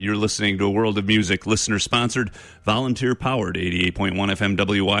You're listening to A World of Music, listener-sponsored, volunteer-powered, 88.1 FM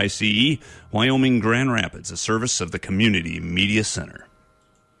WICE, Wyoming Grand Rapids, a service of the Community Media Center.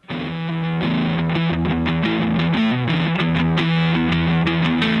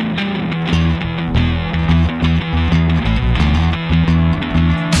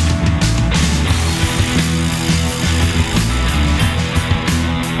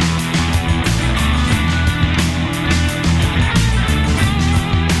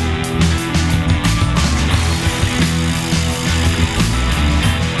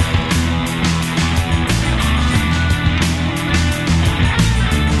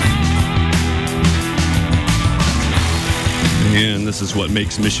 This is what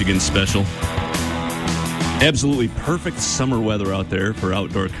makes Michigan special. Absolutely perfect summer weather out there for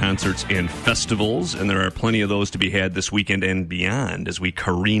outdoor concerts and festivals, and there are plenty of those to be had this weekend and beyond as we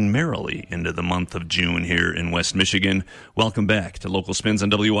careen merrily into the month of June here in West Michigan. Welcome back to Local Spins on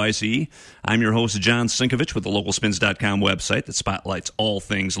WICE. I'm your host, John Sinkovich, with the LocalSpins.com website that spotlights all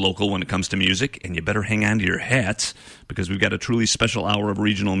things local when it comes to music, and you better hang on to your hats because we've got a truly special hour of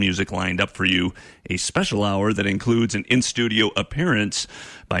regional music lined up for you, a special hour that includes an in-studio appearance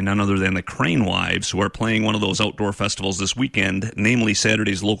by none other than the Crane Wives, who are playing one of those outdoor festivals this weekend, namely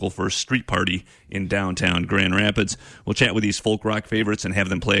Saturday's Local First Street Party in downtown Grand Rapids. We'll chat with these folk rock favorites and have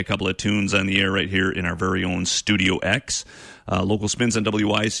them play a couple of tunes on the air right here in our very own Studio X. Local Spins on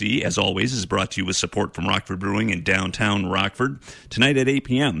WICE, as always, is brought to you with support from Rockford Brewing in downtown Rockford. Tonight at 8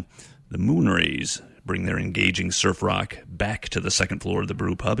 p.m., the Moonrays bring their engaging surf rock back to the second floor of the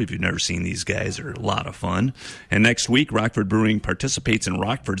brew pub. If you've never seen these guys, they're a lot of fun. And next week, Rockford Brewing participates in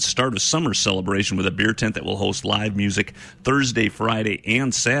Rockford's Start of Summer celebration with a beer tent that will host live music Thursday, Friday,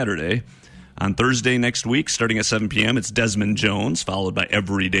 and Saturday. On Thursday next week, starting at 7 p.m., it's Desmond Jones, followed by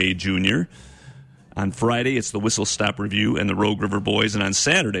Everyday Junior. On Friday, it's the Whistle Stop Review and the Rogue River Boys. And on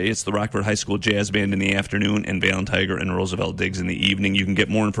Saturday, it's the Rockford High School Jazz Band in the afternoon and Valen Tiger and Roosevelt Diggs in the evening. You can get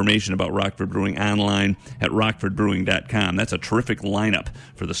more information about Rockford Brewing online at rockfordbrewing.com. That's a terrific lineup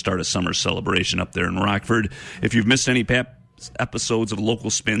for the Start of Summer celebration up there in Rockford. If you've missed any episodes of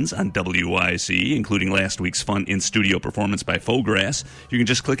Local Spins on WICE, including last week's fun in-studio performance by Fograss, you can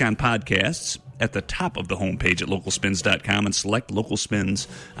just click on podcasts at the top of the homepage at localspins.com and select Local Spins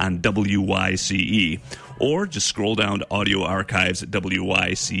on WICE. Or just scroll down to audio archives at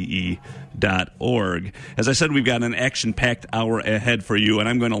WICE.org. As I said, we've got an action-packed hour ahead for you, and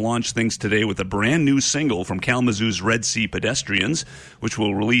I'm going to launch things today with a brand new single from Kalamazoo's Red Sea Pedestrians, which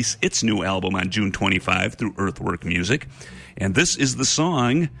will release its new album on June 25 through Earthwork Music. And this is the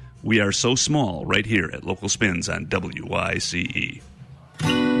song, We Are So Small, right here at Local Spins on WICE.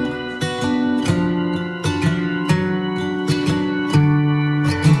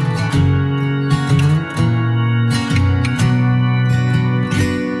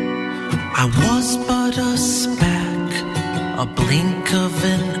 I was but a speck, a blink of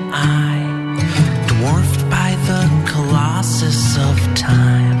an eye, dwarfed by the colossus of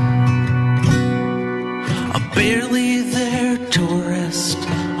time. A barely there tourist,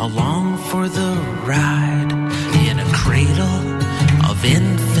 along for the ride, in a cradle of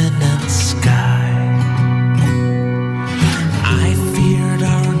infinite sky. I feared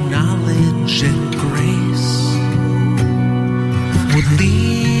our knowledge and grace would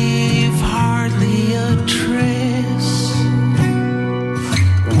leave hardly a trace.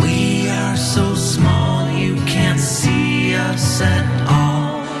 We are so small you can't see us at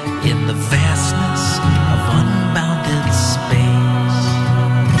all in the vastness of unbounded space.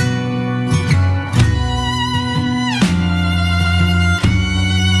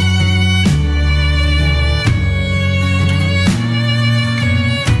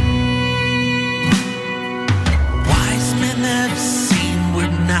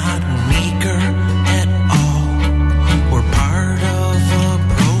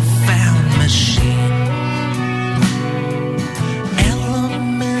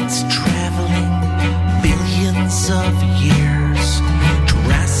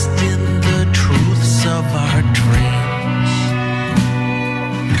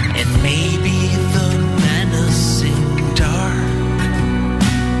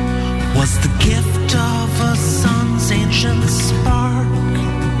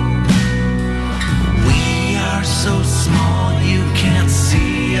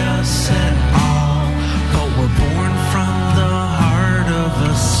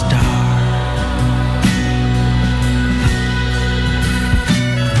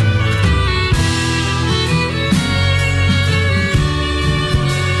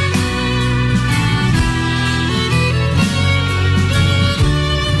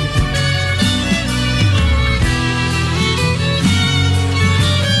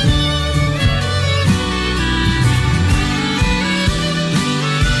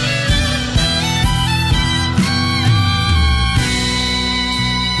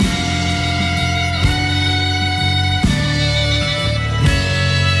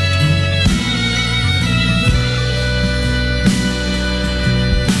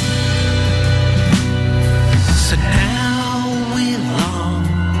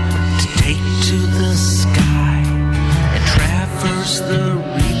 the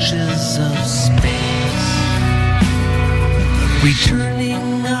reaches of space,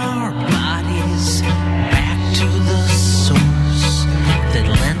 returning our bodies back to the source that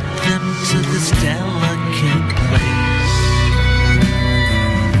lent them to this delicate place.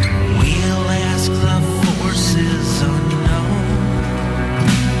 We'll ask the forces unknown,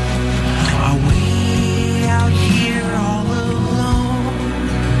 are we out here all alone?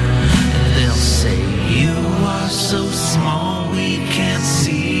 And they'll say, you are so small we can't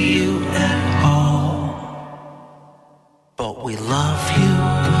see you at all, but we love you,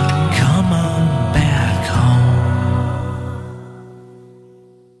 come on back home.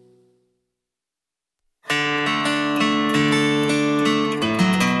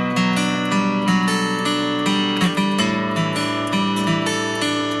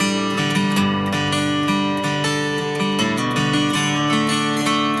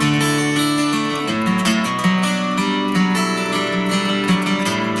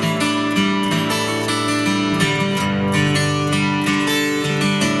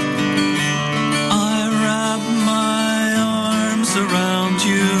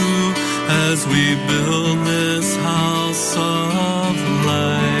 As we build this house of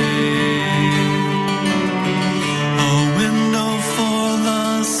light, a window for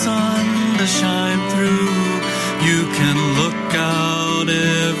the sun to shine through. You can look out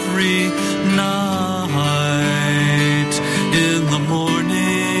every night. In the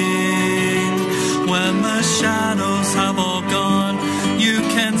morning, when the shadows have all gone, you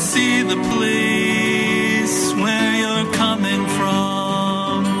can see the place where you're coming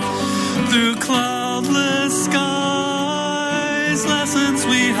from. Through cloudless skies, lessons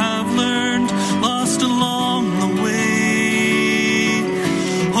we have learned, lost along the way.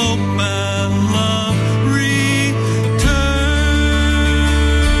 Hope and love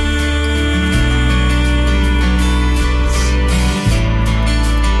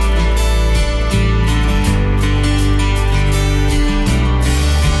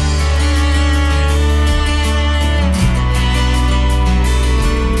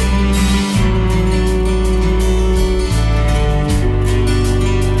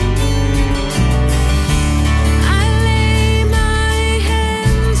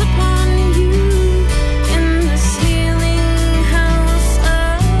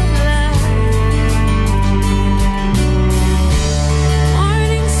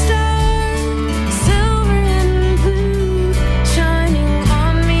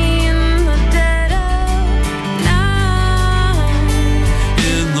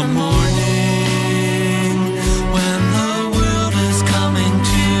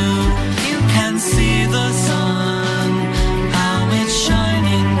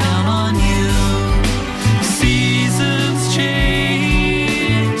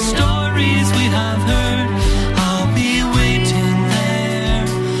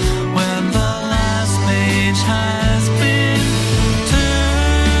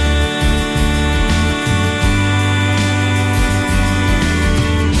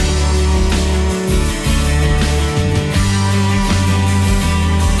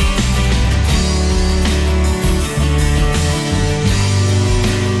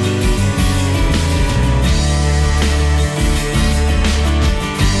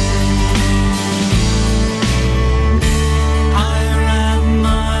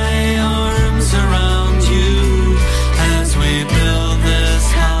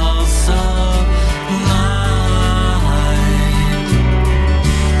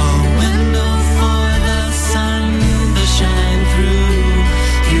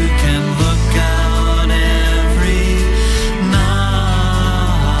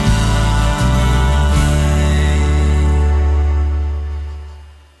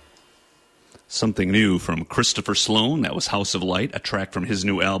Something new from Christopher Sloan. That was House of Light, a track from his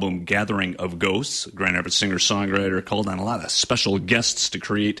new album, Gathering of Ghosts. Grand Rapids singer-songwriter called on a lot of special guests to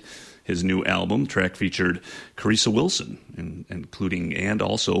create his new album. The track featured Carissa Wilson, including and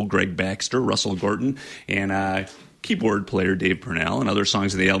also Greg Baxter, Russell Gorton, and keyboard player Dave Purnell. And other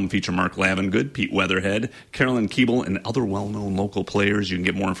songs of the album feature Mark Lavengood, Pete Weatherhead, Carolyn Keeble, and other well-known local players. You can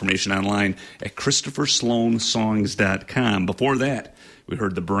get more information online at ChristopherSloanSongs.com. Before that, we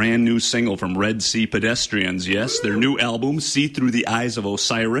heard the brand new single from Red Sea Pedestrians. Yes, their new album, See Through the Eyes of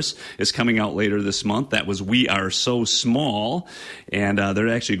Osiris, is coming out later this month. That was We Are So Small. And they're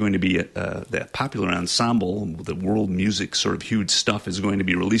actually going to be, that popular ensemble, the world music sort of huge stuff, is going to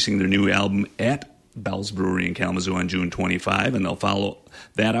be releasing their new album at Bell's Brewery in Kalamazoo on June 25, and they'll follow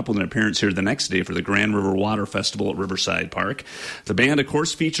that up with an appearance here the next day for the Grand River Water Festival at Riverside Park. The band, of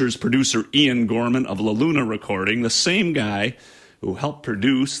course, features producer Ian Gorman of La Luna Recording, the same guy who helped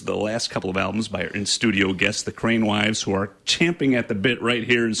produce the last couple of albums by our in-studio guests, the Crane Wives, who are champing at the bit right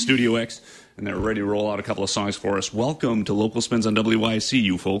here in Studio X, and they're ready to roll out a couple of songs for us. Welcome to Local Spins on WYC,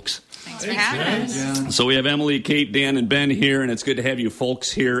 you folks. Thanks for having us. Yeah. So we have Emily, Kate, Dan, and Ben here, and it's good to have you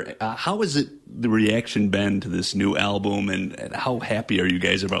folks here. How has the reaction been to this new album, and how happy are you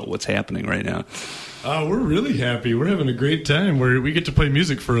guys about what's happening right now? We're really happy. We're having a great time. We get to play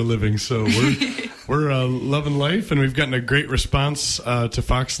music for a living, so we're loving life, and we've gotten a great response to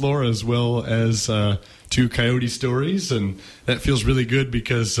Fox Lore as well as to Coyote Stories, and that feels really good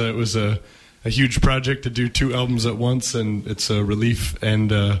because it was a huge project to do 2 albums at once, and it's a relief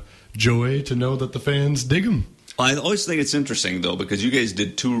and joy to know that the fans dig them. I always think it's interesting, though, because you guys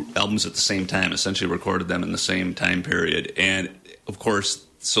did 2 albums at the same time, essentially recorded them in the same time period, and of course,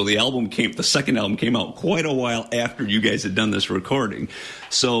 so the second album came out quite a while after you guys had done this recording.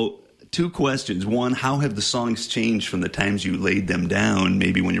 So 2 questions. 1, how have the songs changed from the times you laid them down,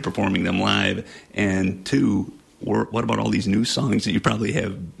 maybe when you're performing them live? And 2, what about all these new songs that you probably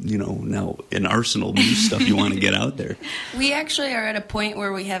have, now an arsenal of new stuff you want to get out there? We actually are at a point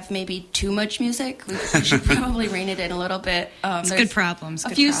where we have maybe too much music. We should probably rein it in a little bit. It's good problems. A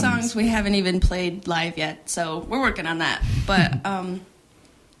few songs we haven't even played live yet, so we're working on that. But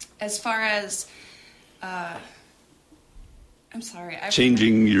as far as... I'm sorry.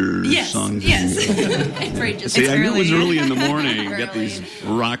 Changing your songs. Yes. See, I knew it was early in the morning. Get these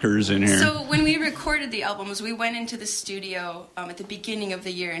rockers in here. So when we recorded the albums, we went into the studio at the beginning of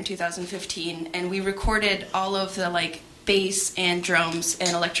the year in 2015, and we recorded all of the bass and drums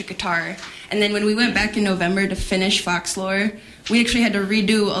and electric guitar. And then when we went back in November to finish Fox Lore, we actually had to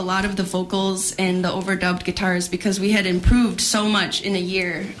redo a lot of the vocals and the overdubbed guitars because we had improved so much in a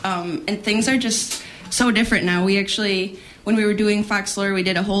year. And things are just so different now. We actually... When we were doing Fox Lore, we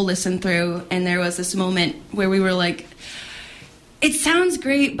did a whole listen through, and there was this moment where we were like, it sounds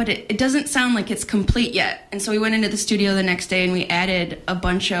great, but it doesn't sound like it's complete yet. And so we went into the studio the next day, and we added a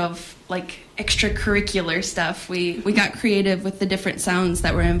bunch of extracurricular stuff. We got creative with the different sounds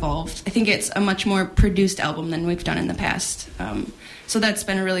that were involved. I think it's a much more produced album than we've done in the past. So that's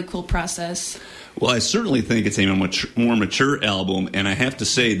been a really cool process. Well, I certainly think it's a more mature album, and I have to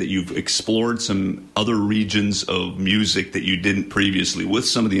say that you've explored some other regions of music that you didn't previously with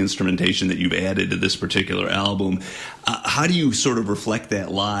some of the instrumentation that you've added to this particular album. How do you sort of reflect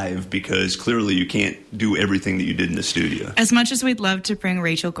that live? Because clearly you can't do everything that you did in the studio. As much as we'd love to bring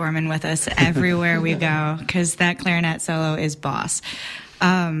Rachel Gorman with us everywhere we go, because that clarinet solo is boss.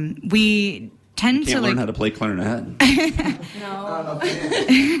 We tend to learn how to play clarinet. No.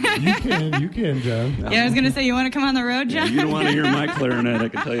 You can, John. Yeah, I was going to say, you want to come on the road, John? Yeah, you don't want to hear my clarinet, I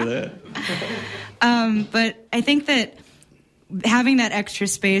can tell you that. But I think that having that extra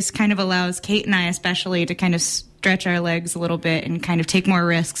space kind of allows Kate and I especially to kind of stretch our legs a little bit and kind of take more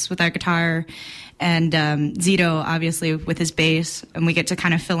risks with our guitar. And Zito, obviously, with his bass. And we get to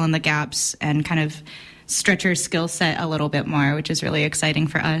kind of fill in the gaps and kind of stretch our skill set a little bit more, which is really exciting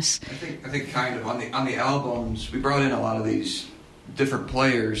for us. I think kind of on the albums, we brought in a lot of these different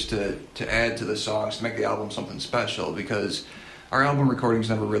players to add to the songs to make the album something special, because our album recordings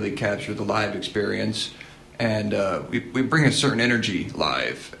never really captured the live experience, and we bring a certain energy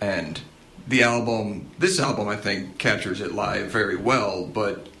live, and this album I think captures it live very well,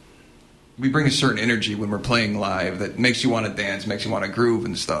 but we bring a certain energy when we're playing live that makes you want to dance, makes you want to groove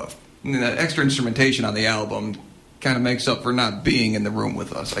and stuff. And that extra instrumentation on the album kind of makes up for not being in the room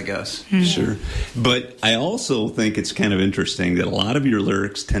with us, I guess. Mm-hmm. Sure. But I also think it's kind of interesting that a lot of your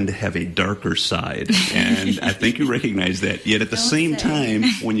lyrics tend to have a darker side. And I think you recognize that. Yet at the same time,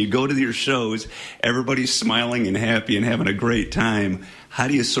 when you go to your shows, everybody's smiling and happy and having a great time. How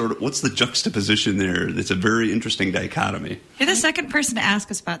do you what's the juxtaposition there? It's a very interesting dichotomy. You're the second person to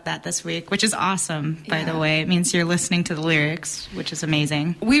ask us about that this week, which is awesome, by the way. It means you're listening to the lyrics, which is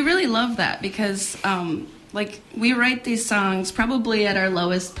amazing. We really love that because, we write these songs probably at our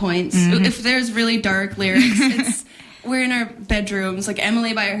lowest points. Mm-hmm. If there's really dark lyrics, we're in our bedrooms, like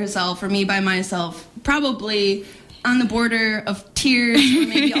Emily by herself or me by myself, probably on the border of tears or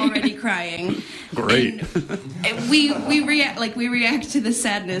maybe already crying. Great. And we react to the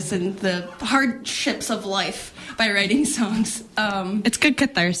sadness and the hardships of life by writing songs. It's good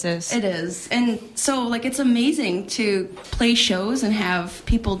catharsis. It is. And so it's amazing to play shows and have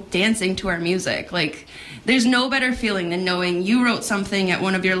people dancing to our music. There's no better feeling than knowing you wrote something at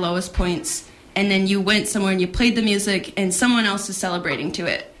one of your lowest points and then you went somewhere and you played the music and someone else is celebrating to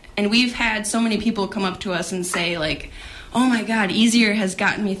it. And we've had so many people come up to us and say, oh my God, Easier has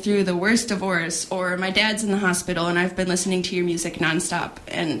gotten me through the worst divorce, or my dad's in the hospital and I've been listening to your music nonstop.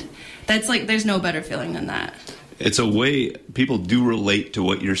 And that's there's no better feeling than that. It's a way people do relate to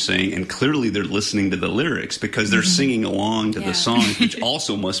what you're saying, and clearly they're listening to the lyrics because they're singing along to the song, which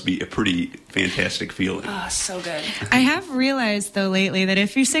also must be a pretty fantastic feeling. Oh, so good. I have realized, though, lately that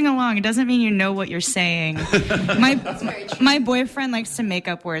if you sing along, it doesn't mean you know what you're saying. My boyfriend likes to make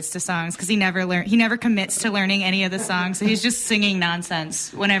up words to songs because he never commits to learning any of the songs, so he's just singing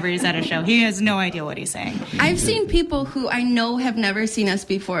nonsense whenever he's at a show. He has no idea what he's saying. I've seen people who I know have never seen us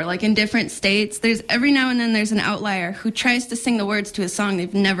before, like in different states. There's every now and then there's an outlier who tries to sing the words to a song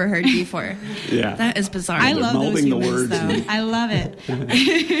they've never heard before. Yeah. That is bizarre. I love those mouthing the humans, words though. and- I love it.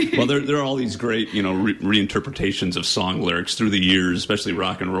 Well, there are all these great, reinterpretations of song lyrics through the years, especially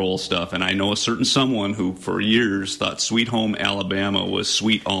rock and roll stuff. And I know a certain someone who, for years, thought "Sweet Home Alabama" was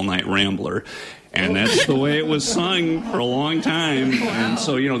 "Sweet All Night Rambler." And that's the way it was sung for a long time. And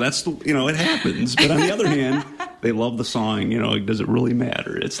so, that's it happens. But on the other hand, they love the song. Does it really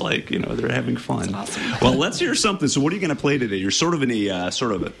matter? It's like, they're having fun. Awesome. Well, let's hear something. So what are you going to play today? You're sort of in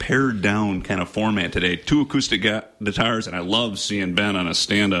a pared down kind of format today. 2 acoustic guitars, and I love seeing Ben on a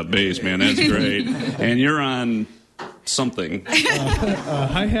stand-up bass, man. That's great. And you're on something. A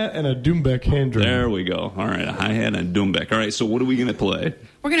hi-hat and a Doombeck hand drum. There we go. All right, a hi-hat and a Doombeck. All right, so what are we going to play?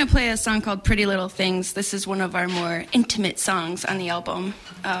 We're going to play a song called Pretty Little Things. This is one of our more intimate songs on the album.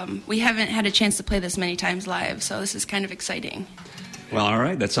 We haven't had a chance to play this many times live, so this is kind of exciting. Well, all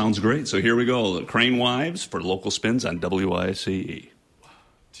right, that sounds great. So here we go. The Crane Wives for Local Spins on WICE. 1,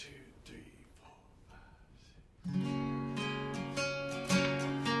 2, 3, 4, 5.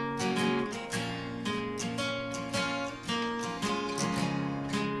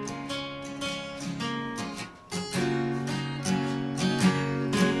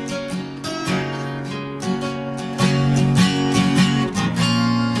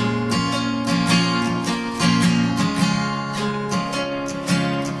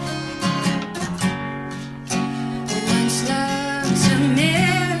 Once loved a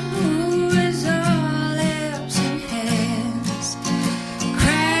man who was all lips and hands,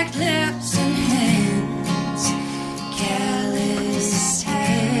 cracked lips and hands, calloused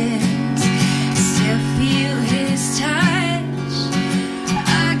hands. Still feel his touch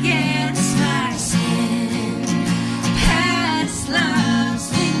against my skin. Past loves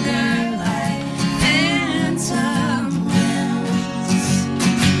linger like phantom winds.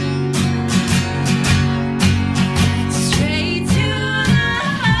 Straight to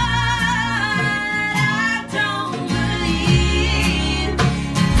the heart, I don't believe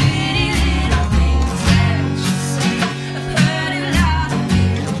pretty little things that you say. I've heard a lot of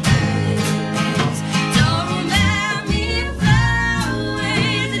little things. Don't buy me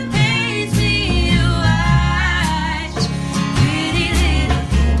flowers, it pains me to watch pretty little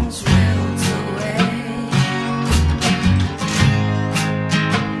things melt away.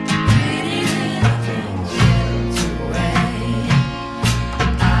 Pretty little things melt away.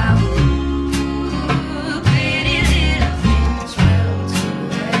 Pretty little things melt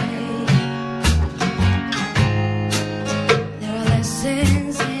away. There are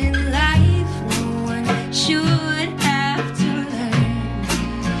lessons in life no one should have to learn,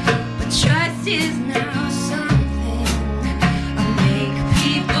 but trust is now something I make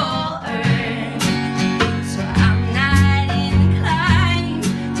people earn. So I'm not inclined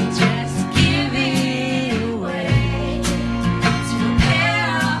to just give it away. To a pair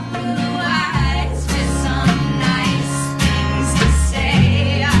of blue eyes with some nice things to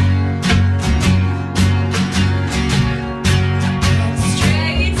say.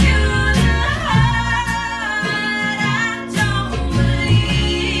 Straight to the heart, I don't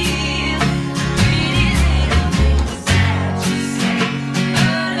believe pretty little things that you say.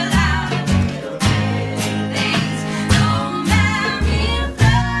 Heard a lot of little things. Don't buy me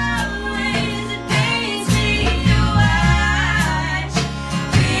flowers, it pains me to watch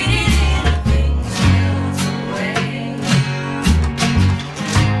pretty little things melt away.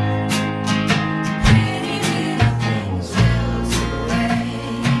 Pretty little things melt away.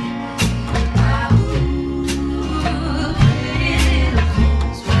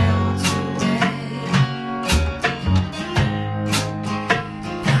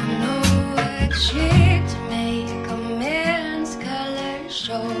 I know a trick to make a man's color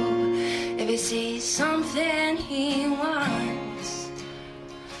show. If he sees something he wants,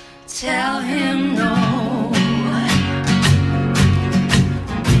 tell him no.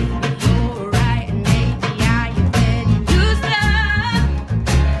 You're right, and maybe I have been used up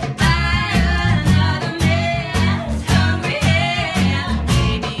by another man's hungry hand.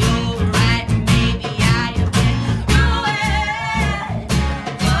 Maybe you're right, and maybe I have been ruined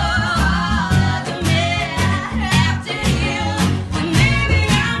for all other men after him. But maybe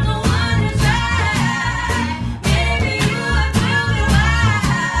I'm the one who's right.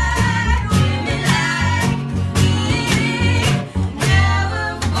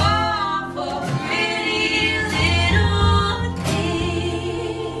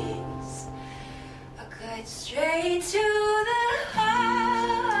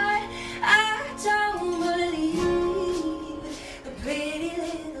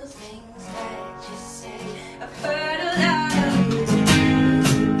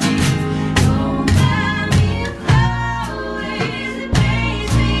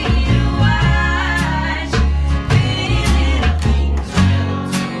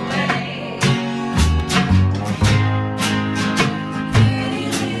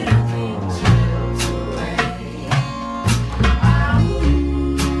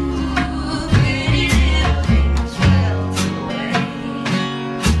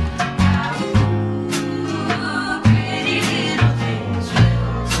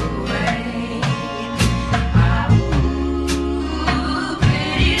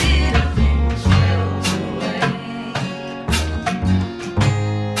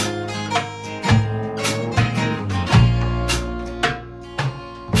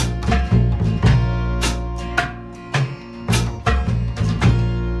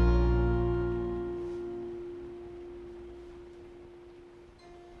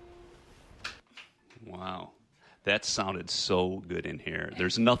 Wow. That sounded so good in here.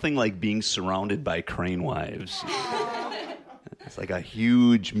 There's nothing like being surrounded by Crane wives. It's like a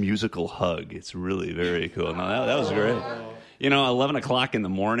huge musical hug. It's really very cool. No, that was great. 11 o'clock in the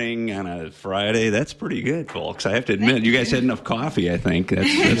morning on a Friday, that's pretty good, folks. I have to admit, you guys had enough coffee, I think.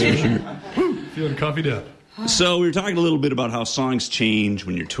 That's for sure. Feeling coffeeed up. So we were talking a little bit about how songs change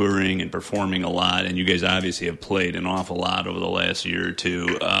when you're touring and performing a lot, and you guys obviously have played an awful lot over the last year or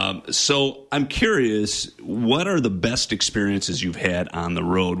two. So I'm curious, what are the best experiences you've had on the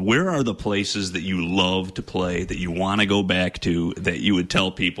road? Where are the places that you love to play, that you want to go back to, that you would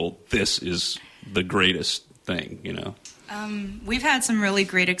tell people this is the greatest thing, We've had some really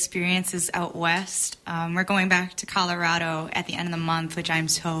great experiences out west. We're going back to Colorado at the end of the month, which I'm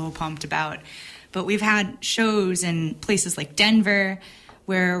so pumped about. But we've had shows in places like Denver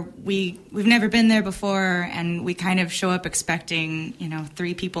where we've never been there before, and we kind of show up expecting,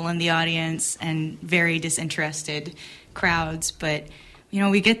 3 people in the audience and very disinterested crowds. But,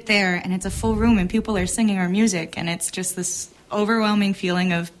 we get there and it's a full room and people are singing our music, and it's just this overwhelming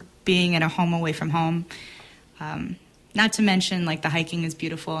feeling of being at a home away from home. Not to mention, the hiking is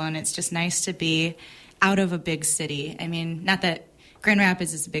beautiful, and it's just nice to be out of a big city. I mean, not that Grand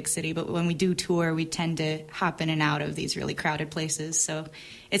Rapids is a big city, but when we do tour, we tend to hop in and out of these really crowded places. So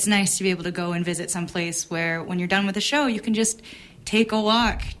it's nice to be able to go and visit some place where when you're done with the show, you can just take a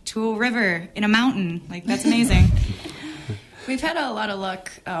walk to a river in a mountain. That's amazing. We've had a lot of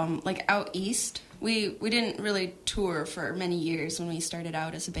luck, out east. We didn't really tour for many years when we started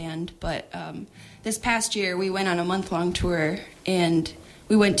out as a band, but this past year we went on a month-long tour, and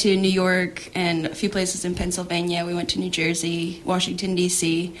we went to New York and a few places in Pennsylvania. We went to New Jersey, Washington,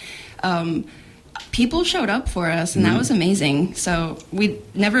 D.C. People showed up for us, and that was amazing. So we'd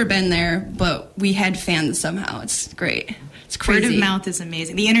never been there, but we had fans somehow. It's great. It's crazy. Word of mouth is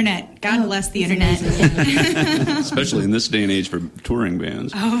amazing. The internet. God bless the internet. Especially in this day and age for touring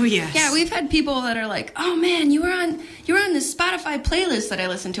bands. Oh, yes. Yeah, we've had people that are like, "Oh man, you were on this Spotify playlist that I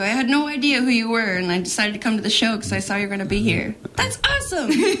listened to. I had no idea who you were, and I decided to come to the show because I saw you were going to be here." That's awesome.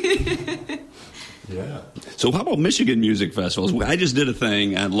 Yeah. So how about Michigan music festivals? I just did a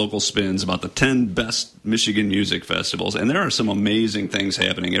thing on Local Spins about the 10 best Michigan music festivals, and there are some amazing things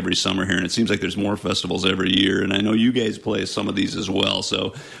happening every summer here, and it seems like there's more festivals every year, and I know you guys play some of these as well.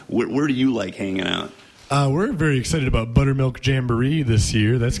 So where do you like hanging out? We're very excited about Buttermilk Jamboree this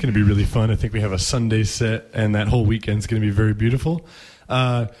year. That's going to be really fun. I think we have a Sunday set, and that whole weekend's going to be very beautiful.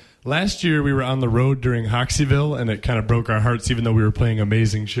 Last year, we were on the road during Hoxeyville, and it kind of broke our hearts, even though we were playing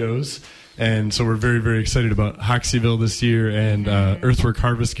amazing shows. And so we're very, very excited about Hoxeyville this year, and Earthwork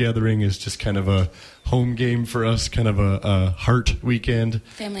Harvest Gathering is just kind of a home game for us, kind of a heart weekend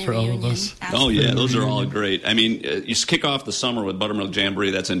Family for reunion. all of us. Oh, yeah, those are all great. I mean, you kick off the summer with Buttermilk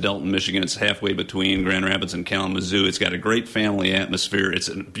Jamboree. That's in Delton, Michigan. It's halfway between Grand Rapids and Kalamazoo. It's got a great family atmosphere. It's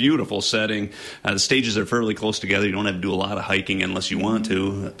a beautiful setting. The stages are fairly close together. You don't have to do a lot of hiking unless you want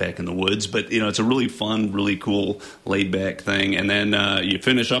to back in the woods. But, it's a really fun, really cool, laid-back thing. And then you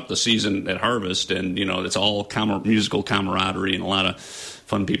finish up the season at Harvest, and, it's all musical camaraderie and a lot of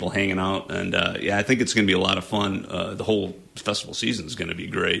fun people hanging out, and I think it's going to be a lot of fun. The whole festival season is going to be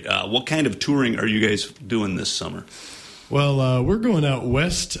great. What kind of touring are you guys doing this summer? Well, we're going out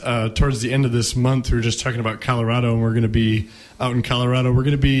west towards the end of this month. We were just talking about Colorado, and we're going to be out in Colorado. We're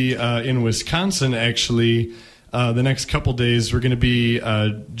going to be in Wisconsin, actually, the next couple days. We're going to be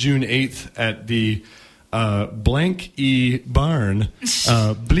June 8th at the Blank E Barn,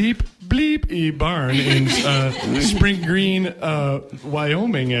 Bleep E Barn in Spring Green,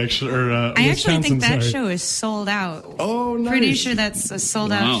 Wyoming, actually, or I Wisconsin. actually think that sorry. show is sold out. Oh, nice. Pretty sure that's a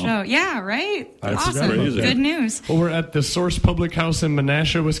sold-out show. Yeah, right? I forgot Awesome. about that. Good news. Well, we're at the Source Public House in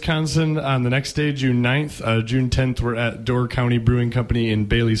Menasha, Wisconsin on the next day, June 9th. June 10th, we're at Door County Brewing Company in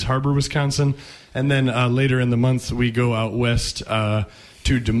Bailey's Harbor, Wisconsin. And then later in the month, we go out west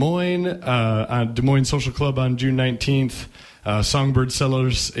to Des Moines, on Des Moines Social Club on June 19th. Songbird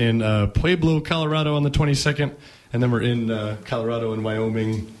Cellars in Pueblo, Colorado on the 22nd. And then we're in Colorado and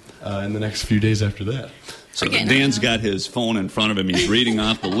Wyoming in the next few days after that. So Dan's got his phone in front of him. He's reading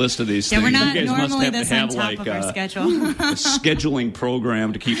off the list of these things. We're not you guys normally must have this to on have top of our schedule. a scheduling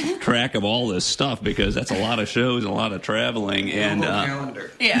program to keep track of all this stuff, because that's a lot of shows, a lot of traveling, and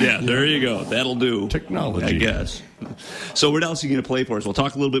calendar. yeah, there you go. That'll do. Technology, I guess. So what else are you going to play for us? We'll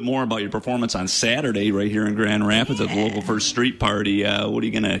talk a little bit more about your performance on Saturday right here in Grand Rapids at the local First Street Party. What are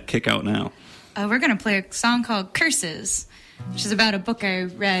you going to kick out now? We're going to play a song called Curses, which is about a book I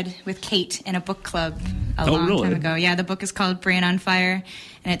read with Kate in a book club a long time ago. Yeah, the book is called Brain on Fire,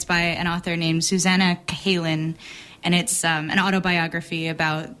 and it's by an author named Susanna Cahalan. And it's an autobiography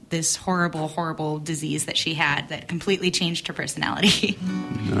about this horrible, horrible disease that she had that completely changed her personality.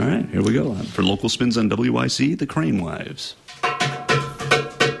 All right, here we go. For Local Spins on WIC, the Crane Wives.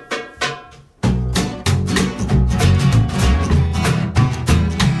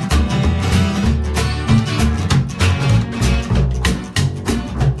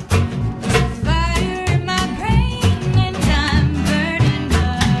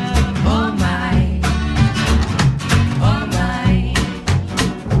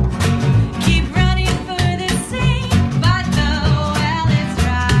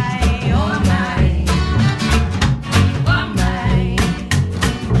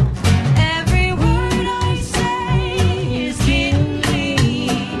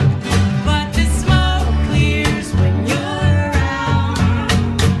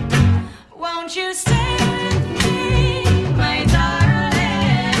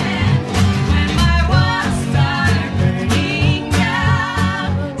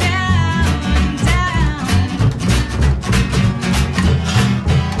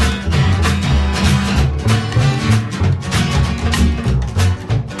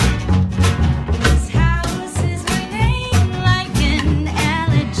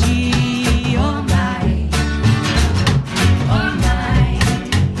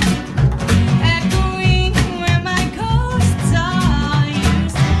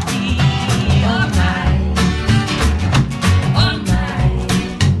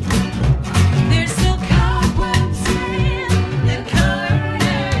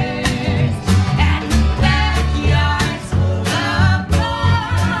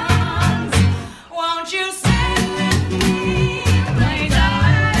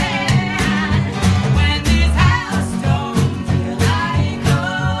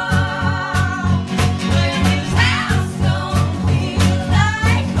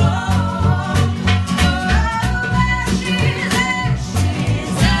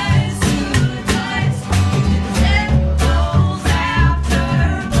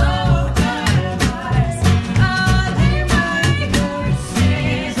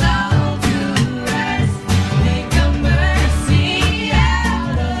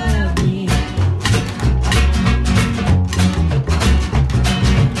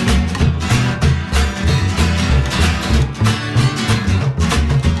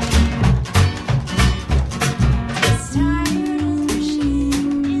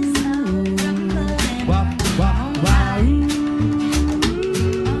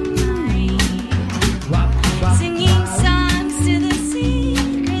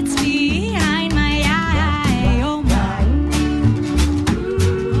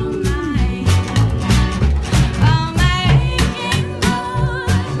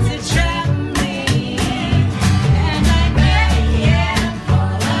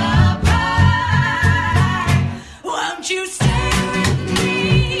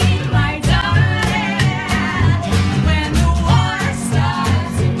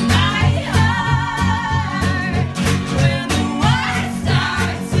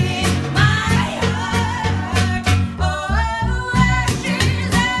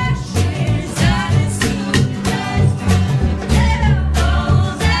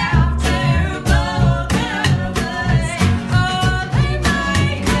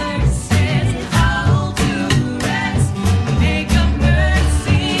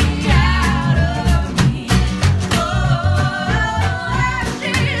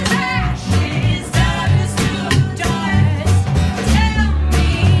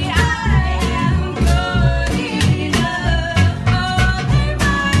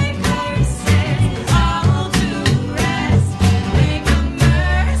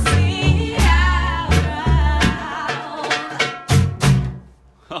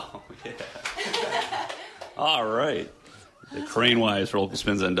 Crane-wise for Local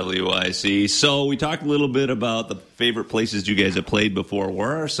Spins on WIC. So we talked a little bit about the favorite places you guys have played before.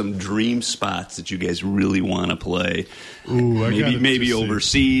 Where are some dream spots that you guys really want to play? Ooh, maybe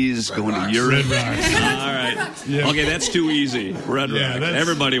overseas, going to Europe. Red Rocks. All right. Yeah. Okay, that's too easy. Red Yeah, Rocks.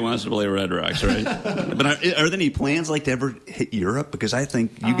 Everybody wants to play Red Rocks, right? But are there any plans like to ever hit Europe? Because I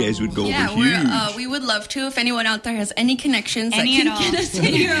think you guys would go over huge. We would love to. If anyone out there has any connections Any that at can all. get us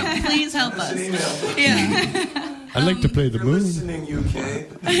to Europe, please help us. Yeah. I'd like to play the You're moon. listening, UK.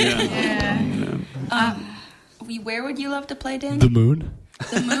 Where would you love to play, Dan? The moon.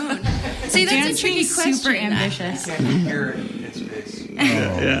 The moon. See, that's Dan's a tricky being question. super ambitious. I can't hear it in space.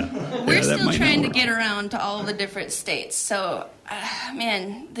 We're that still might trying not to work. get around to all of the different states. So,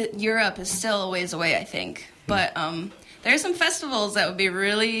 Europe is still a ways away, I think. But there are some festivals that would be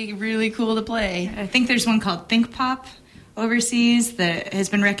really, really cool to play. I think there's one called Think Pop, overseas that has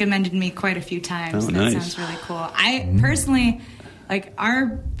been recommended to me quite a few times. Oh, That nice. sounds really cool. I personally, like, our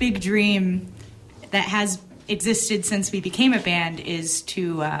big dream that has existed since we became a band is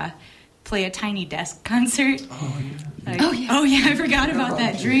to play a Tiny Desk concert. Oh yeah, I forgot about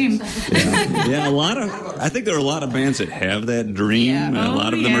that dream. Yeah, I think there are a lot of bands that have that dream. Yeah. A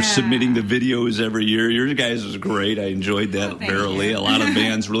lot of them yeah. are submitting the videos every year. Your guys was great. I enjoyed that thank thoroughly. you. A lot of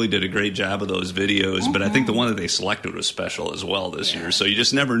bands really did a great job of those videos, but I think the one that they selected was special as well this year. So you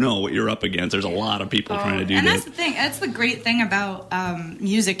just never know what you're up against. There's a lot of people trying to do and that. that's the thing. That's the great thing about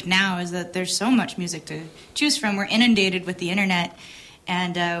music now is that there's so much music to choose from. We're inundated with the internet,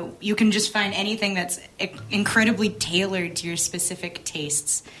 and you can just find anything that's incredibly tailored to your specific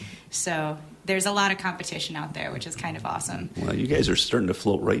tastes. So there's a lot of competition out there, which is kind of awesome. Well, you guys are starting to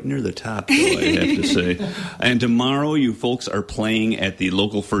float right near the top, though, I have to say. And tomorrow, you folks are playing at the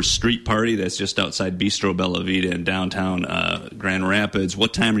local First Street Party. That's just outside Bistro Bella Vita in downtown Grand Rapids.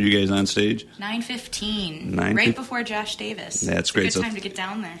 What time are you guys on stage? 9:15, 9:15. right before Josh Davis. That's It's great. a good So- time to get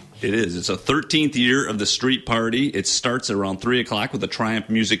down there. It is. It's a 13th year of the street party. It starts around 3 o'clock with the Triumph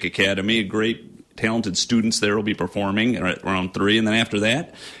Music Academy. A great, talented students there will be performing at around 3. And then after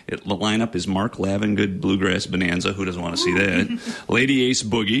that, the lineup is Mark Lavengood Bluegrass Bonanza. Who doesn't want to see that? Lady Ace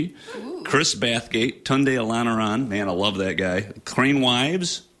Boogie. Chris Bathgate. Tunde Alanaran. Man, I love that guy. Crane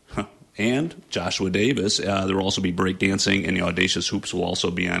Wives. And Joshua Davis. There will also be breakdancing, and the Audacious Hoops will also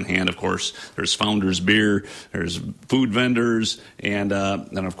be on hand. Of course, there's Founders Beer, there's food vendors, and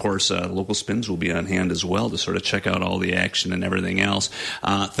of course, Local Spins will be on hand as well to sort of check out all the action and everything else.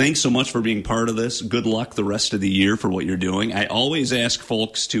 Thanks so much for being part of this. Good luck the rest of the year for what you're doing. I always ask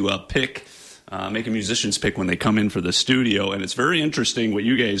folks to pick. Make a musician's pick when they come in for the studio, and it's very interesting what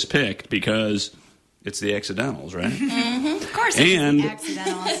you guys picked because it's the Accidentals, right? Of course, And- it's the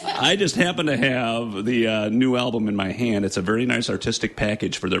Accidentals. I just happen to have the new album in my hand. It's a very nice artistic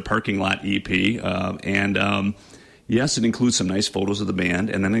package for their Parking Lot EP. Yes, it includes some nice photos of the band,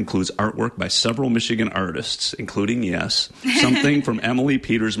 and then it includes artwork by several Michigan artists, including, yes, something from Emily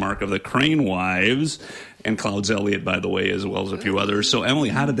Petersmark of the Crane Wives, and Clouds Elliott, by the way, as well as a few others. So, Emily,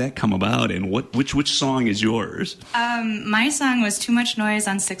 how did that come about, and which song is yours? My song was Too Much Noise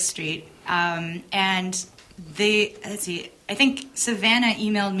on 6th Street. And let's see, I think Savannah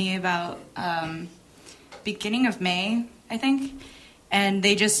emailed me about beginning of May, I think. And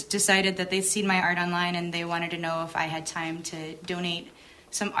they just decided that they'd seen my art online and they wanted to know if I had time to donate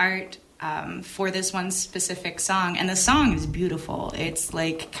some art for this one specific song. And the song is beautiful. It's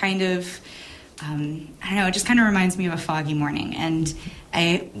like kind of, I don't know, it just kind of reminds me of a foggy morning. And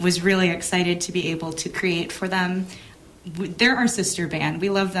I was really excited to be able to create for them. They're our sister band. We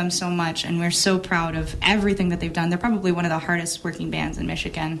love them so much, and we're so proud of everything that they've done. They're probably one of the hardest working bands in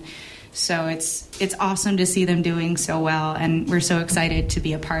Michigan. So it's awesome to see them doing so well, and we're so excited to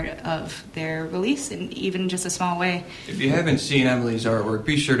be a part of their release in even just a small way. If you haven't seen Emily's artwork,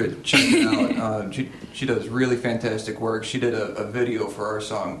 be sure to check it out. She does really fantastic work. She did a video for our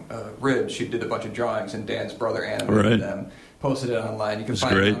song, Ribs. She did a bunch of drawings, and Dan's brother animated them. Posted it online. You can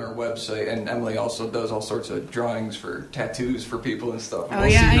find it on our website. And Emily also does all sorts of drawings for tattoos for people and stuff. Oh,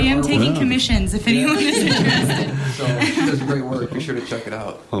 yeah, I am taking commissions if anyone is interested. So she does great work. Be sure to check it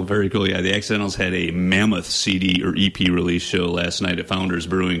out. Oh, very cool. Yeah, the Accidentals had a mammoth CD or EP release show last night at Founders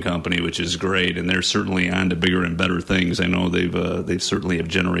Brewing Company, which is great, and they're certainly on to bigger and better things. I know they've certainly have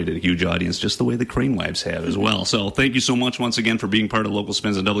generated a huge audience, just the way the Crane Wives have as well. So thank you so much once again for being part of Local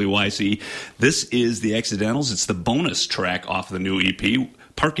Spins on WYC. This is the Accidentals. It's the bonus track off the new EP,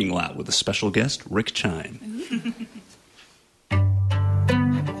 Parking Lot, with a special guest, Rick Chime.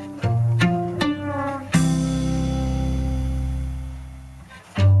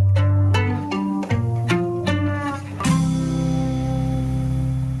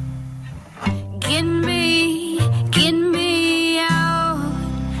 Get me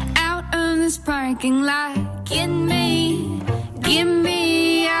out of this parking lot. Get me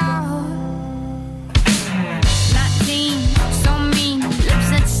out. 19, so mean, lips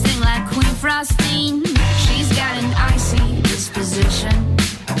that sting like Queen Frostine. She's got an icy disposition.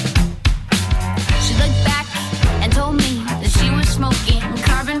 She looked back and told me that she was smoking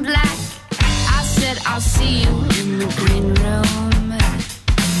carbon black. I said, I'll see you in the green room.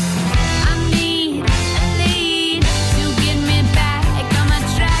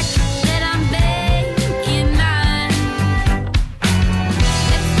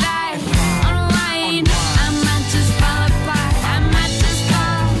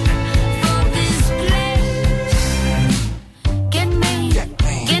 Get me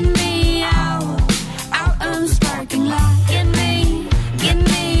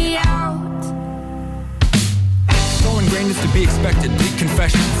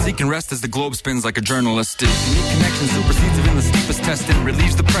rest as the globe spins like a journalist is. Unique connection supersedes even the steepest test and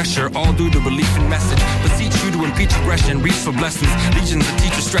relieves the pressure, all due to belief in message. Beseech you to impeach aggression, reach for blessings. Legions of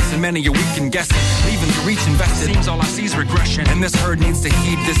teachers stressing, many are weak and guessing. Leaving to reach invested, seems all I see is regression. And this herd needs to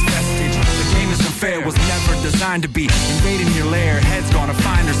heed this vestige. The game isn't fair, was never designed to be. Invading your lair, heads gone to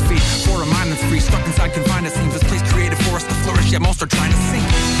finder's feet. For a mind that's free, stuck inside confined, it seems this place created for us to flourish, yet most are trying to sink.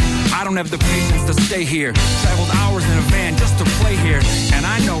 I don't have the patience to stay here. Traveled hours in a van just to play here. And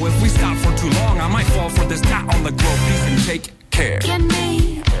I know if we stop for too long, I might fall for this dot on the globe. Peace and take care. Get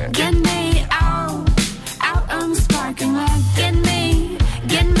me out on the parking lot. Get me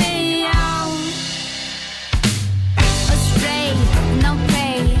out. Astray, no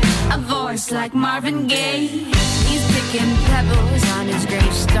pay, a voice like Marvin Gaye. He's picking pebbles on his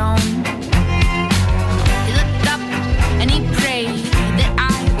gravestone. He looked up and he prayed that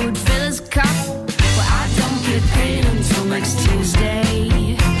I would fill his cup. Well, I don't get paid until next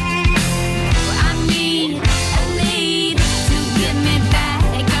Tuesday. Well, I need to get me back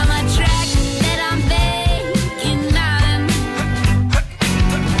on my track that I'm baking on.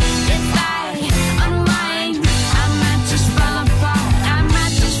 If I unwind, I might just fall apart. I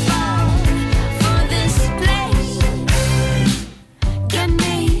might just fall for this place. Get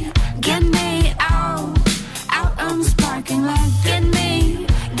me out on this parking lot. Get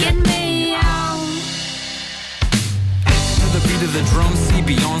me out. To the beat of the drum, see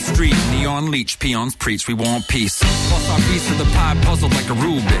beyond street. Neon leech, peons preach, we want peace. Plus our piece of the pie puzzled like a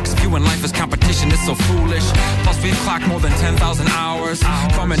Rubik's. Viewing life as competition is so foolish. Plus we've clocked more than 10,000 hours.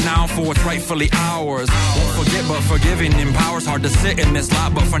 Coming now for what's rightfully ours. Won't forget but forgiving empowers. Hard to sit in this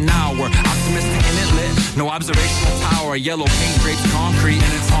lot, but for now we're optimistic and it lit. No observational tower, yellow paint drapes concrete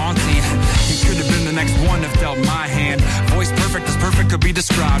and it's haunting. He could have been the next one if dealt my hand. Voice perfect as perfect could be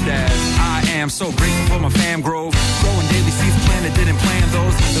described as. I am so grateful for my fam grove. Growing daily seeds planted, didn't plan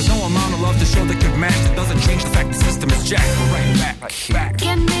those. There's no amount of love to show that could match. That doesn't change the fact the system is jacked. We're right back here.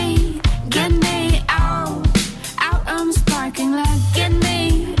 Get me out on this parking lot. Get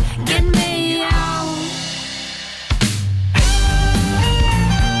me out.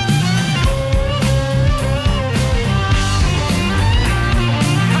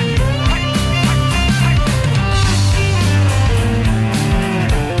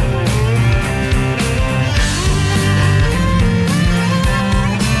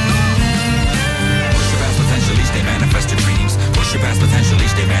 Push your past potential,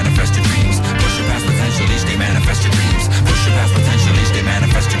 each day manifest your dreams. Push your past potential, each day manifest your dreams. Push your past potential, each day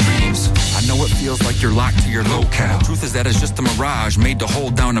manifest your dreams. I know it feels like you're locked to your locale. Truth is that it's just a mirage made to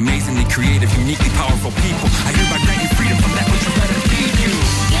hold down amazingly creative, uniquely powerful people. I hereby grant you freedom from that which you let it feed you.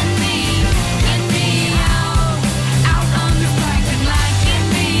 Get me out on this parking lot. Get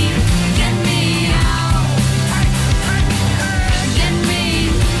me out.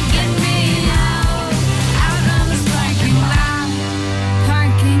 Get me out on this parking lot.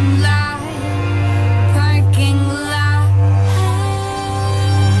 Parking lot.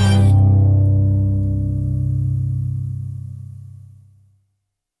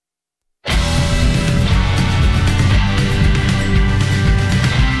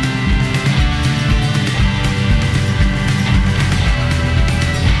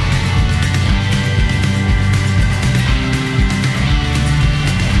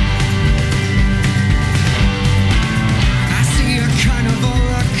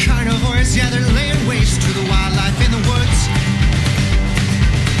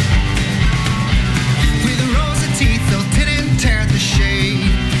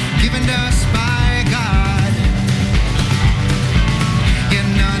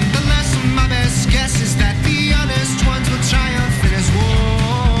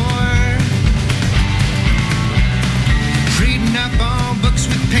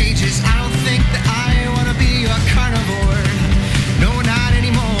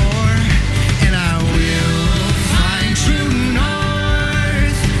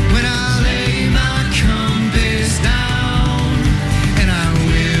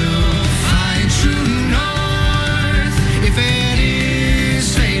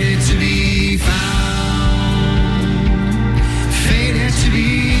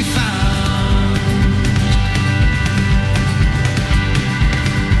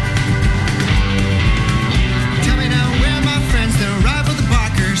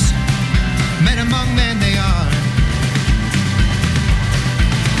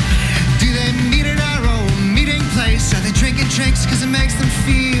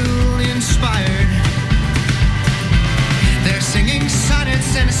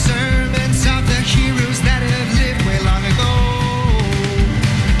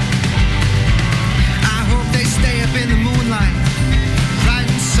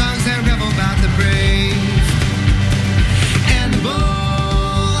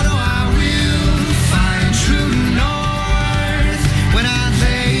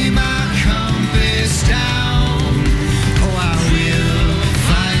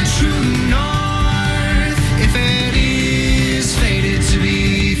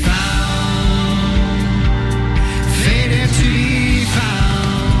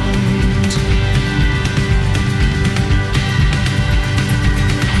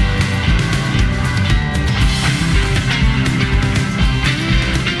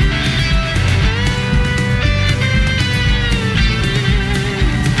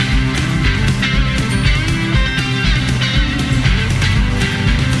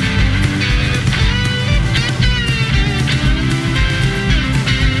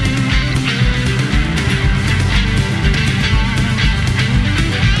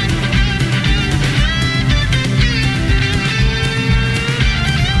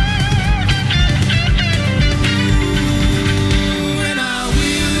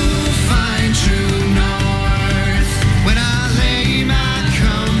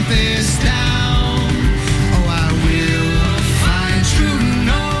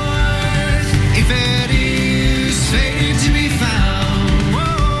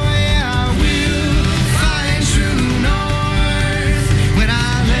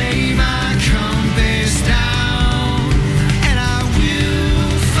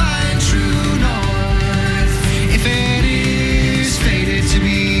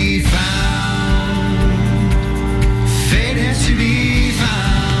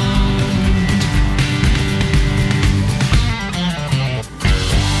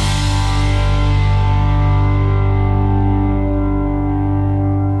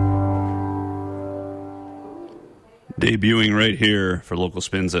 Debuting right here for Local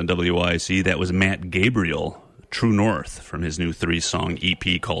Spins on WIC, that was Matt Gabriel, True North, from his new 3-song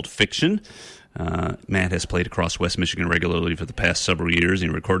EP called Fiction. Matt has played across West Michigan regularly for the past several years,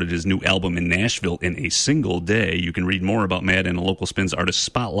 and he recorded his new album in Nashville in a single day. You can read more about Matt in a Local Spins Artist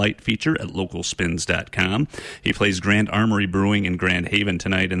Spotlight feature at localspins.com. He plays Grand Armory Brewing in Grand Haven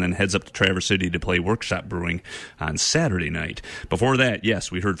tonight and then heads up to Traverse City to play Workshop Brewing on Saturday night. Before that, yes,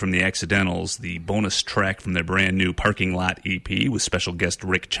 we heard from the Accidentals, the bonus track from their brand new Parking Lot EP with special guest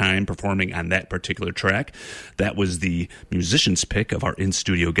Rick Chime performing on that particular track. That was the musician's pick of our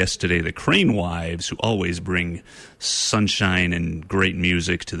in-studio guest today, the Crane Wives, who always bring sunshine and great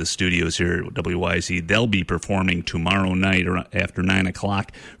music to the studios here at WYC. They'll be performing tomorrow night or after 9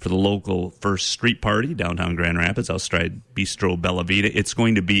 o'clock for the local First Street Party downtown Grand Rapids, outside Bistro Bella Vita. It's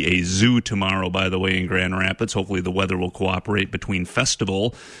going to be a zoo tomorrow, by the way, in Grand Rapids. Hopefully the weather will cooperate between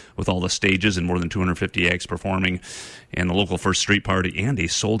festival with all the stages and more than 250 acts performing, and the local First Street Party, and a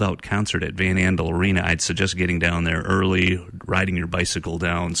sold-out concert at Van Andel Arena. I'd suggest getting down there early, riding your bicycle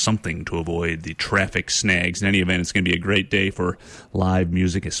down, something to avoid the traffic snags. In any event, it's going to be a great day for live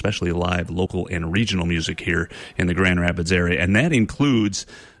music, especially live local and regional music here in the Grand Rapids area. And that includes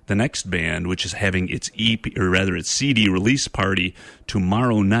the next band, which is having its its CD release party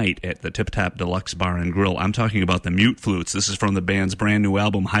tomorrow night at the Tip Top Deluxe Bar and Grill. I'm talking about the Mute Flutes. This is from the band's brand new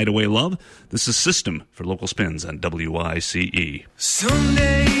album, Hideaway Love. This is System for Local Spins on WICE.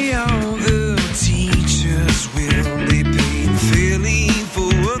 Someday all the teachers will be paid fairly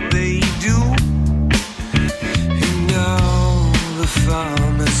for what they do, and all the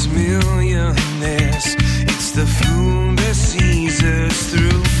farmers millionaires. It's the fool that sees us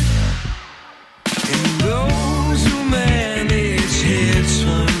through, and those who manage hedge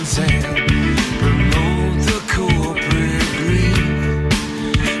funds and promote the corporate greed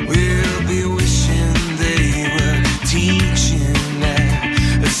will be wishing they were teaching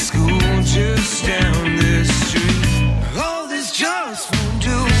at a school just down the street. All this just won't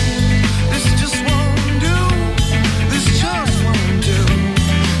do. This just won't do. This just won't do.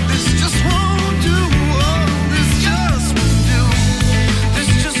 This just won't do. Oh, this just won't do. This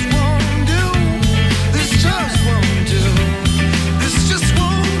just won't do. This just won't do. This just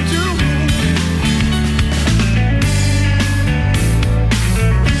won't do.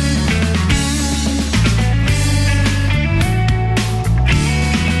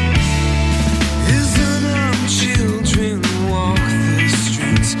 As unarmed children walk the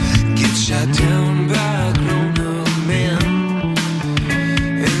streets, get shot down by grown-up men,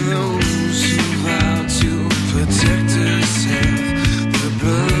 and those who vow to protect us have the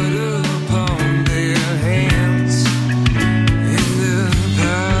blood upon their hands, and the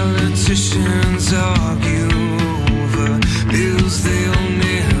politicians argue over bills they'll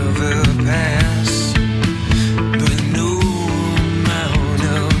never pass. But no amount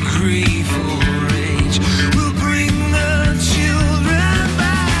of grief or rage will bring the children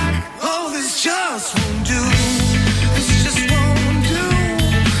back. Oh, this just won't do. This just won't do.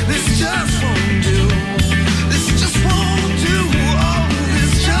 This just won't do. This just won't do. Oh,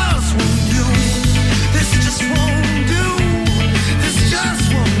 this just won't do. This just won't do. This just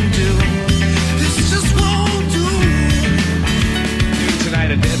won't do. This just won't do.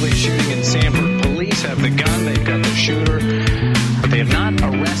 Tonight, a deadly shooting in Sanford. Police have the gun, they've got the shooter, but they have not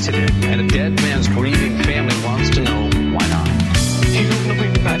arrested him. And a dead man's grieving family wants to know why not. He don't know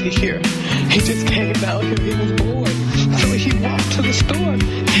anybody here. He just came out here. He was bored. So he walked to the store and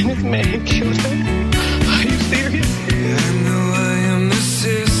his man killed him. Are you serious? I know I am the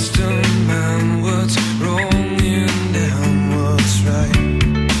system. I'm what's wrong and I'm what's right.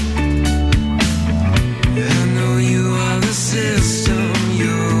 I know you are the system.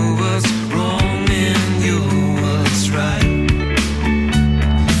 You're what's wrong and you're what's right.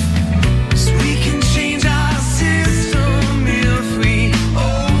 So we can change our system if we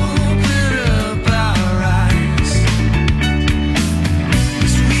open up our eyes.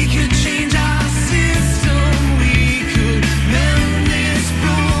 So we can change our system.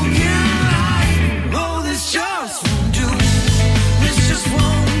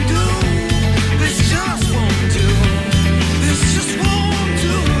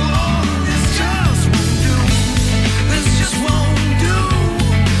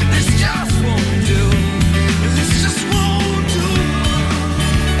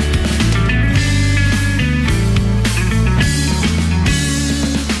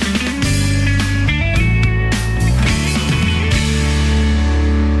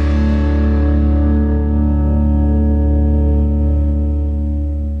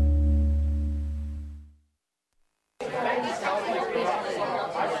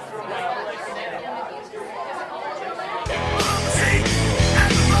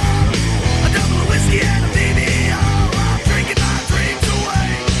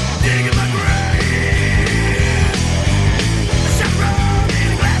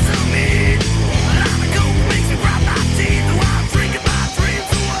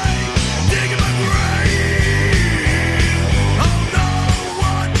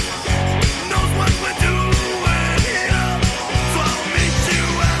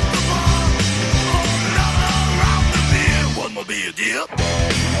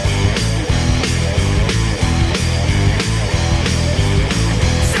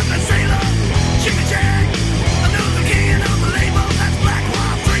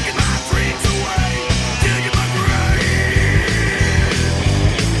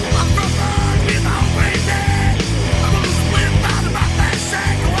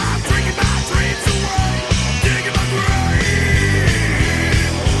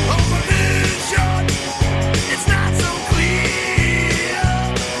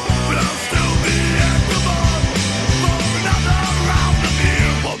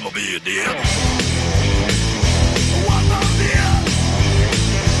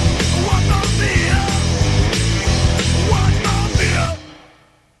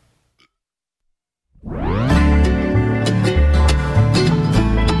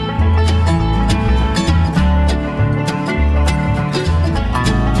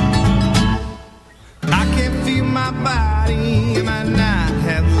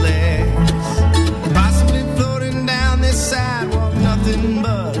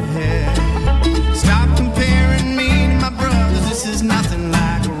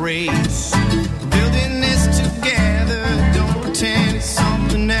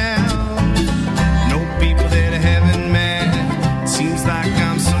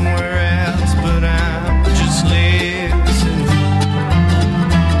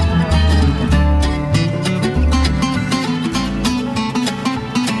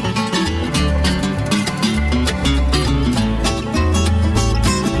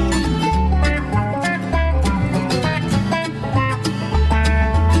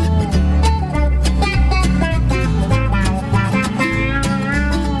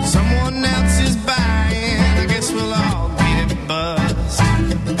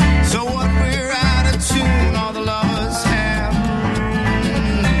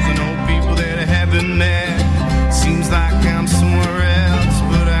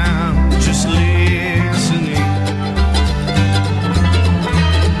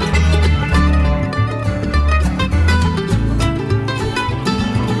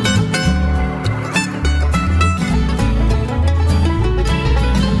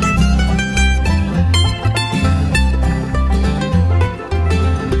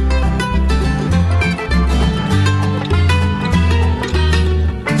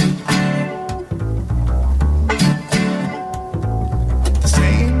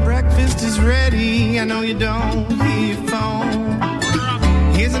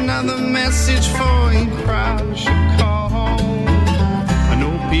 message for you probably should call home. I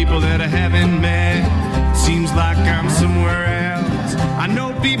know people that I haven't met. Seems like I'm somewhere else. I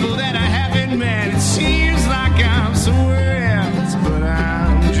know people that I haven't met. It seems like I'm somewhere else, but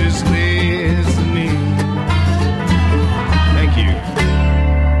I'm just listening. Thank you.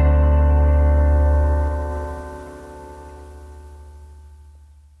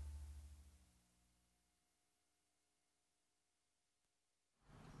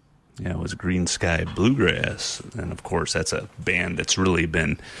 Yeah, it was Green Sky Bluegrass. And, of course, that's a band that's really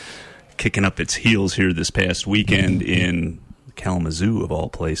been kicking up its heels here this past weekend in Kalamazoo, of all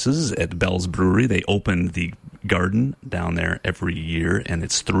places, at Bell's Brewery. They opened the Garden down there every year, and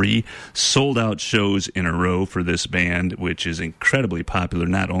it's 3 sold-out shows in a row for this band, which is incredibly popular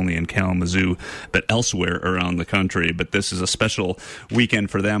not only in Kalamazoo but elsewhere around the country. But this is a special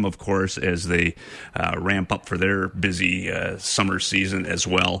weekend for them, of course, as they ramp up for their busy summer season as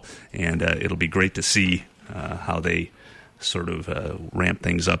well, and it'll be great to see how they sort of ramp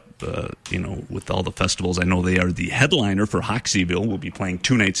things up, with all the festivals. I know they are the headliner for Hoxeyville. We'll be playing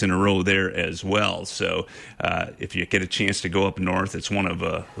 2 nights in a row there as well. So if you get a chance to go up north, it's one of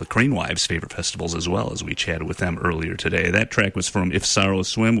the Crane Wives' favorite festivals as well, as we chatted with them earlier today. That track was from If Sorrows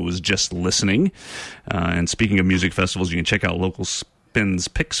Swim. It was Just Listening. And speaking of music festivals, you can check out Local Spins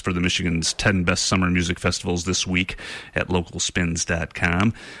picks for the Michigan's 10 best summer music festivals this week at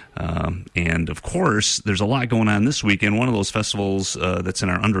localspins.com. And, of course, there's a lot going on this weekend. One of those festivals that's in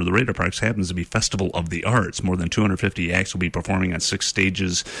our Under the Radar Parks happens to be Festival of the Arts. More than 250 acts will be performing on 6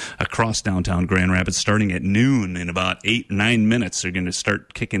 stages across downtown Grand Rapids starting at noon. In about 8-9 minutes, they're going to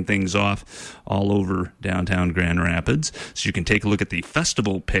start kicking things off all over downtown Grand Rapids. So you can take a look at the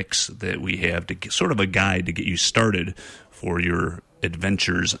festival picks that we have to get sort of a guide to get you started for your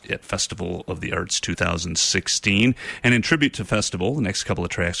adventures at Festival of the Arts 2016. And in tribute to Festival, the next couple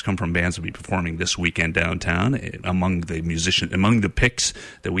of tracks come from bands that will be performing this weekend downtown. Among the picks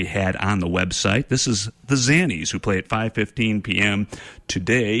that we had on the website, this is the Zannies, who play at 5:15 p.m.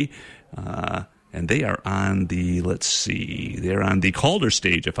 today. And they are on they're on the Calder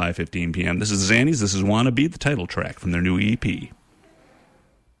stage at 5:15 p.m. This is Zannies. This is Wanna Be, the title track from their new EP.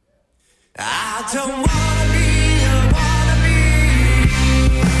 I don't wanna be.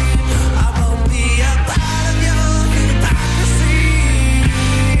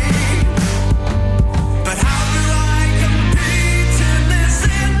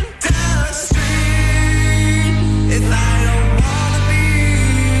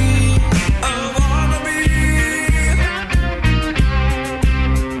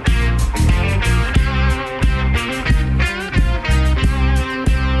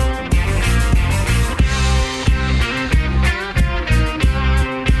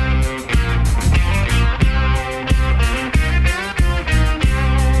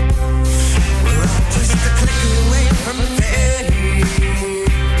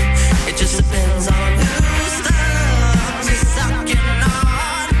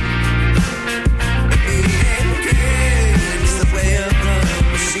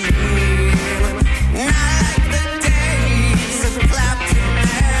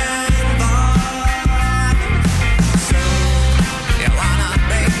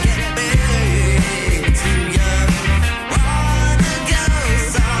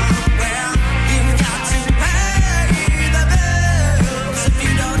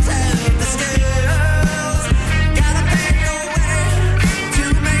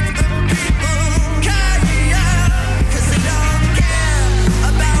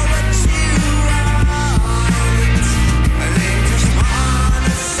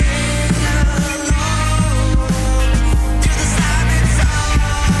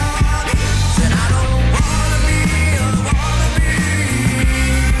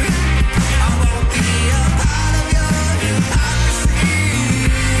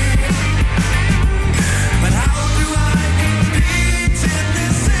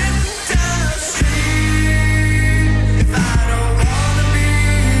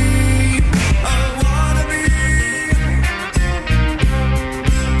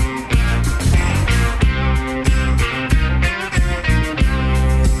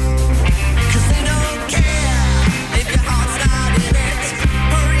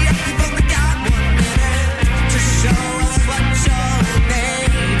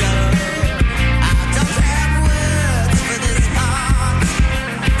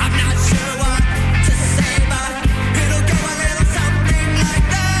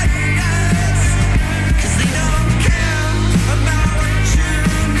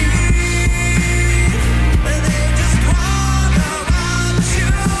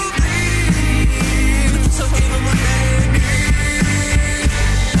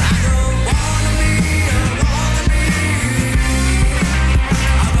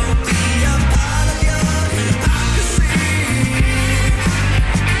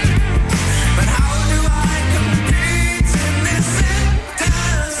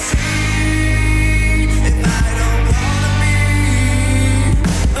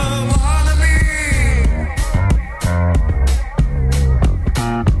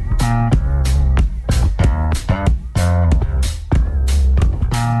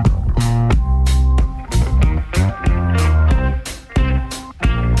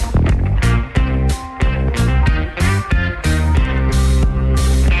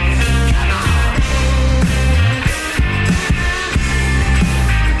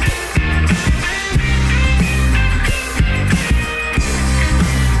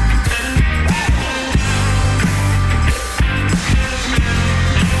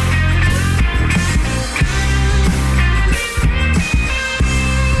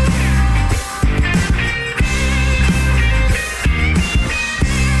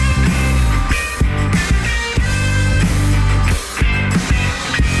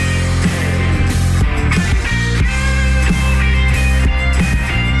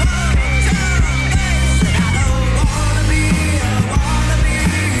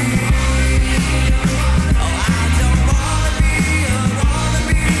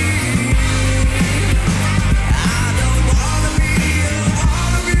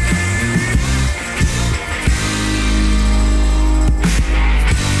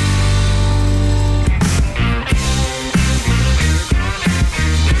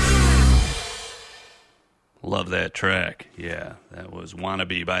 that track. Yeah, that was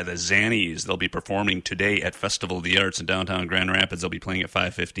Wannabe by the Zannies. They'll be performing today at Festival of the Arts in downtown Grand Rapids. They'll be playing at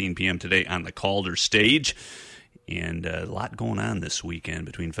 5:15 p.m. today on the Calder stage. And a lot going on this weekend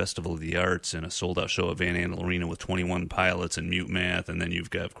between Festival of the Arts and a sold-out show at Van Andel Arena with 21 Pilots and Mute Math. And then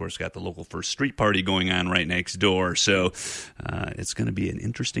you've got, of course, got the local First Street Party going on right next door. So it's going to be an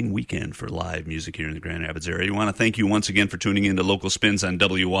interesting weekend for live music here in the Grand Rapids area. We want to thank you once again for tuning in to Local Spins on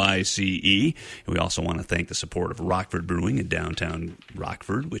WICE. And we also want to thank the support of Rockford Brewing in downtown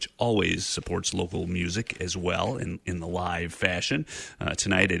Rockford, which always supports local music as well in the live fashion.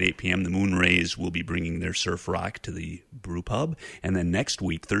 Tonight at 8 p.m., the Moonrays will be bringing their surf rock to the brew pub. And then next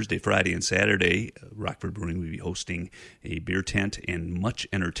week, Thursday, Friday, and Saturday, Rockford Brewing will be hosting a beer tent and much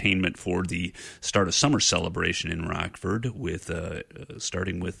entertainment for the start of summer celebration in Rockford, with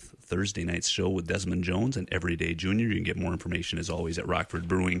starting with Thursday night's show with Desmond Jones and Everyday Junior. You can get more information, as always, at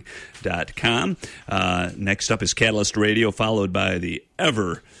rockfordbrewing.com. Next up is Catalyst Radio, followed by the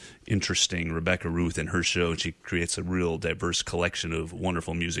ever interesting Rebecca Ruth and her show. She creates a real diverse collection of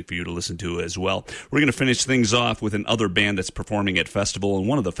wonderful music for you to listen to as well. We're going to finish things off with another band that's performing at festival, and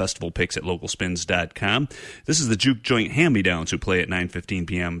one of the festival picks at localspins.com. This is the Juke Joint Hand-Me-Downs, who play at 9:15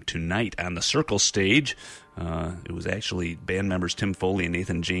 p.m. tonight on the Circle stage. It was actually band members Tim Foley and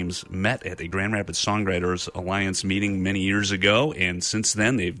Nathan James met at the Grand Rapids Songwriters Alliance meeting many years ago, and since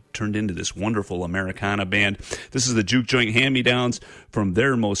then they've turned into this wonderful Americana band. This is the Juke Joint Hand-Me-Downs from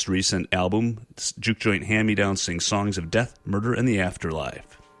their most recent album. Juke Joint Hand-Me-Downs sing songs of death, murder, and the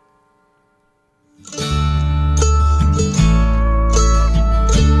afterlife.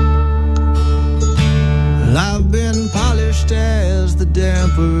 Well, I've been polished as the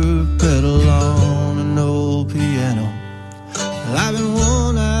damper pedal on an old piano. Well, I've been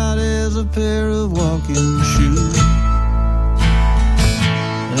worn out as a pair of walking shoes.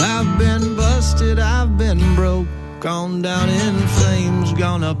 Well, I've been busted, I've been broke, gone down in flames,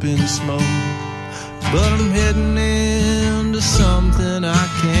 gone up in smoke. But I'm heading into something I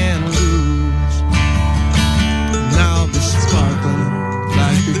can't lose. And I'll be sparkling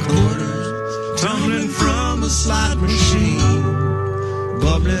like the quarters, tumbling from a slot machine,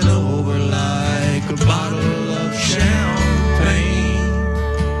 bubbling over like a bottle of champagne.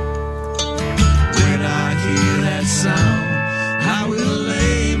 When I hear that sound, I will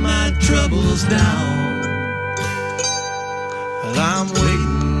lay my troubles down. Well, I'm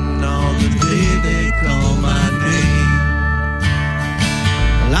waiting on the day they call my name.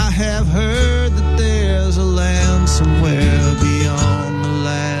 Well, I have heard that there's a land somewhere beyond the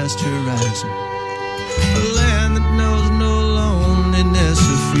last horizon, a land that knows no loneliness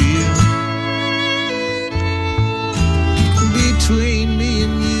or fear. Between me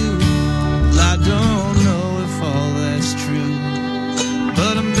and you, I don't know if all that's true,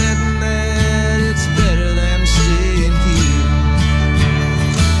 but I'm betting that it's better than staying here.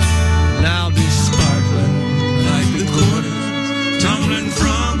 And I'll be sparkling like the quarters, tumbling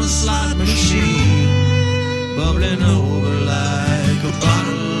from a slot machine, bubbling over like a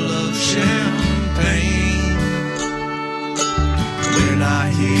bottle of champagne. When I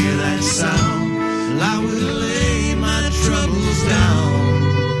hear that sound, I will lay my troubles down.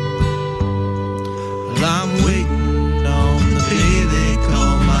 Well, I'm waiting on the day they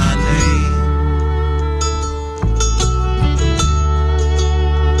call my name.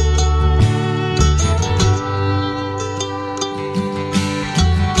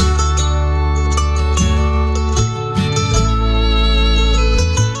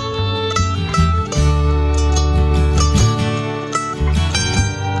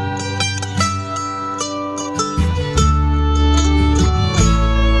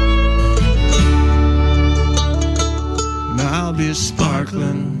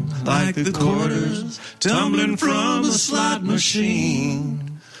 Sparkling like the quarters, tumbling from a slot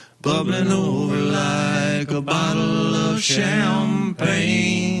machine, bubbling over like a bottle of champagne.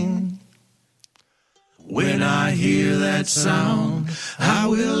 When I hear that sound, I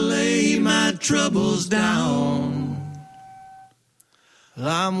will lay my troubles down.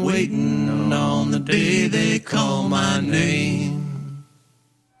 I'm waiting on the day they call my name.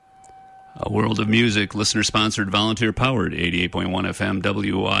 A world of music, listener-sponsored, volunteer-powered, 88.1 FM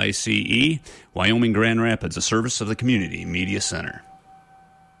WICE, Wyoming Grand Rapids, a service of the Community Media Center.